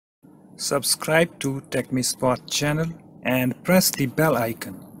Subscribe to TechMeSpot channel and press the bell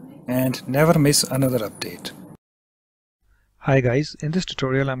icon and never miss another update. Hi guys, in this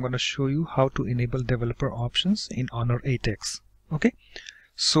tutorial I'm going to show you how to enable developer options in Honor 8X. Okay,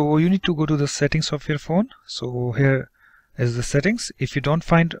 so you need to go to the settings of your phone. So here is the settings. If you don't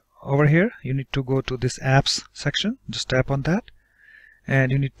find over here, you need to go to this apps section. Just tap on that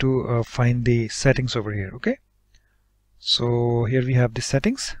and you need to find the settings over here. Okay, so here we have the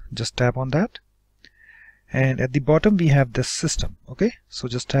settings. Just tap on that, and at the bottom we have the system. Okay, so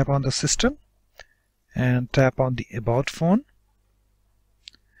just tap on the system and tap on the about phone.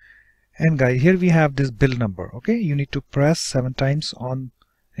 And guys, here we have this build number. Okay, you need to press 7 times on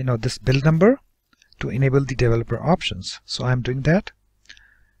this build number to enable the developer options. So I'm doing that.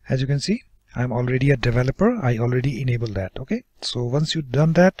 As you can see, I'm already a developer. I already enabled that. Okay, so once you've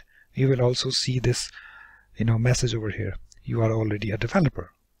done that, you will also see this message over here. You are already a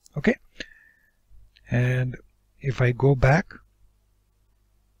developer. Okay, and if I go back,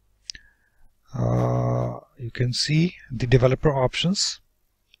 you can see the developer options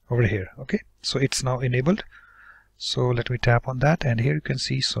over here. Okay, so it's now enabled. So let me tap on that, and here you can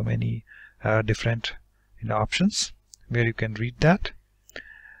see so many different options where you can read that.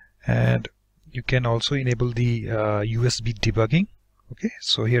 And you can also enable the USB debugging. Okay,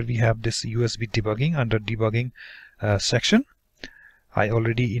 so here we have this USB debugging under debugging section. I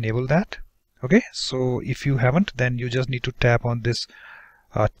already enabled that. Okay, so if you haven't, then you just need to tap on this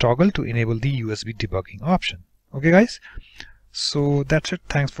toggle to enable the USB debugging option. Okay guys, so that's it.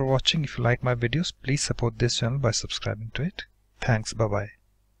 Thanks for watching. If you like my videos, please support this channel by subscribing to it. Thanks. Bye bye.